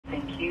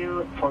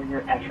you for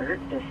your effort.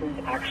 This is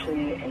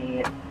actually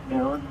a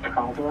known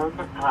problem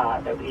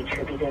that we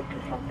attributed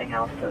to something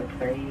else, so it's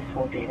very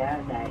useful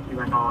data that you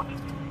are not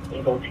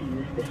able to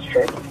use the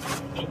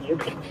strips. Can you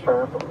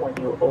confirm when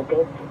you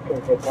opened the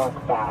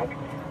Ziploc bag,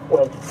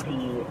 was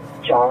the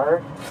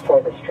jar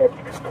for the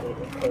strips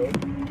completely cleared?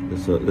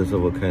 This is a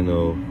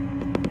volcano.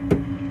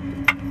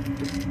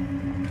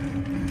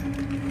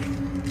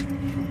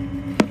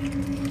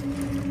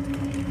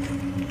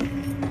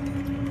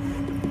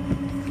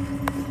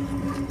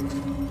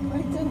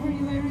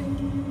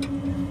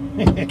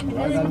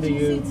 Right under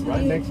you,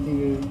 right next to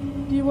you.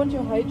 Do you want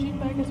your hygiene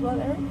bag as well,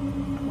 Eric?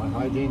 My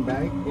hygiene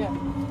bag? Yeah.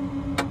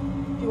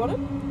 Do you want it?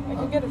 I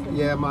can get it for you.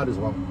 Yeah, might as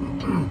well.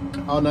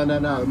 Oh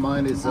no.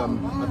 Mine is I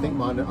think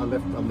mine I'll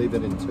leave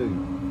it in two.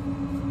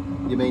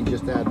 You mean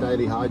just our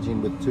daily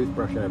hygiene with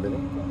toothbrush and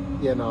everything?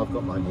 Yeah, no, I've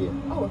got mine here.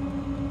 Oh.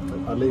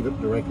 I leave it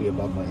directly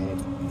above my head.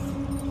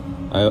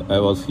 I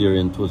was here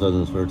in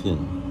 2013.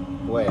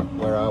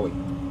 Where are we?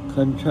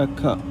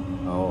 Kamchatka.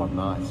 Oh,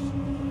 nice.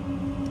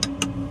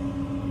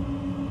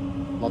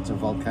 Lots of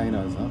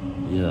volcanoes, huh?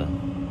 Yeah,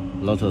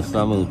 lots of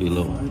summer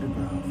below.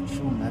 Photograph.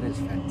 Sean, that is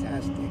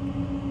fantastic.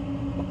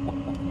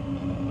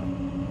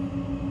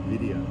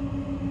 Video.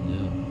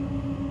 Yeah,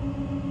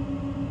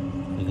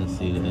 you can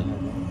see that.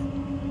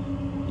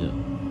 Yeah,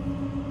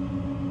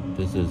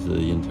 this is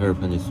the entire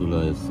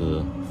peninsula is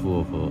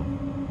full of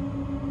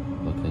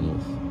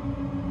volcanoes.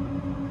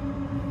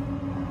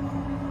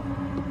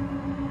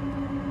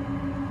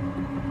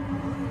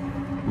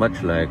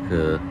 Much like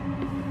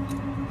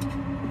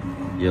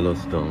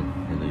Yellowstone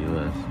in the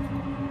U.S.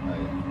 Oh,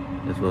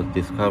 yeah. It was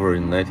discovered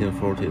in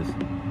 1940s.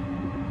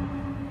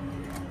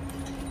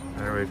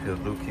 Eric is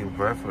looking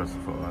breakfast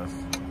for us.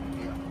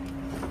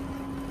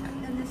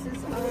 And this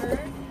is our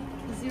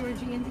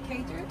zero-G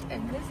indicator,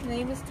 and his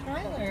name is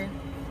Tyler.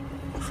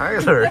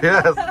 Tyler,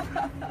 yes.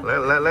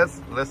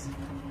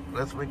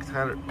 Let's make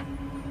Tyler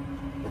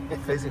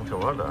facing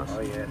toward us.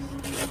 Oh yes.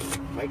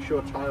 Make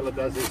sure Tyler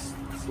does his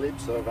sleep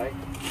survey.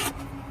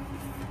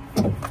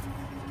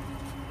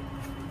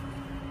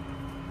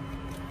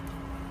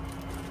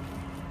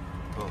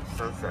 Oh,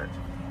 sunset.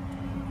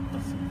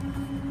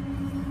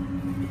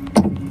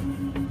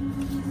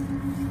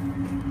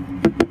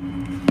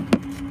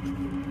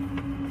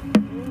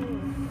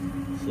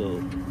 So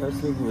I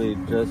think we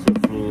just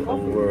flew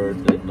over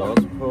the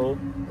North Pole,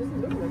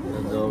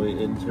 and now we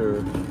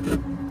enter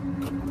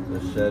the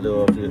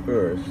shadow of the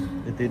Earth.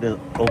 It didn't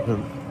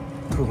open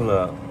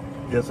cupola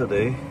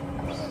yesterday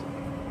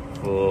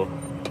for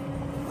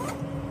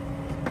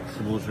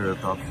smoother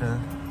adoption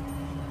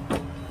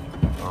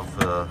of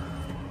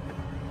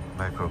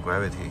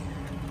microgravity.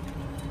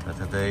 But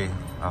today,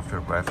 after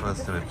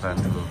breakfast, we plan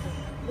to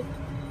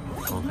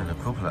open the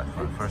cupola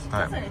for the first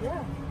time.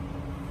 Yeah.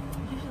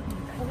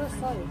 Other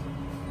side.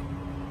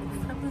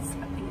 Other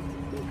side.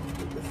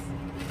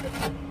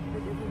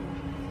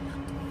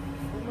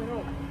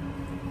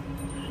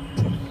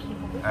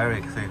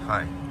 Eric, say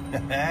hi.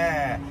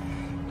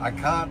 I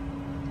can't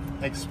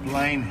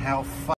explain how fun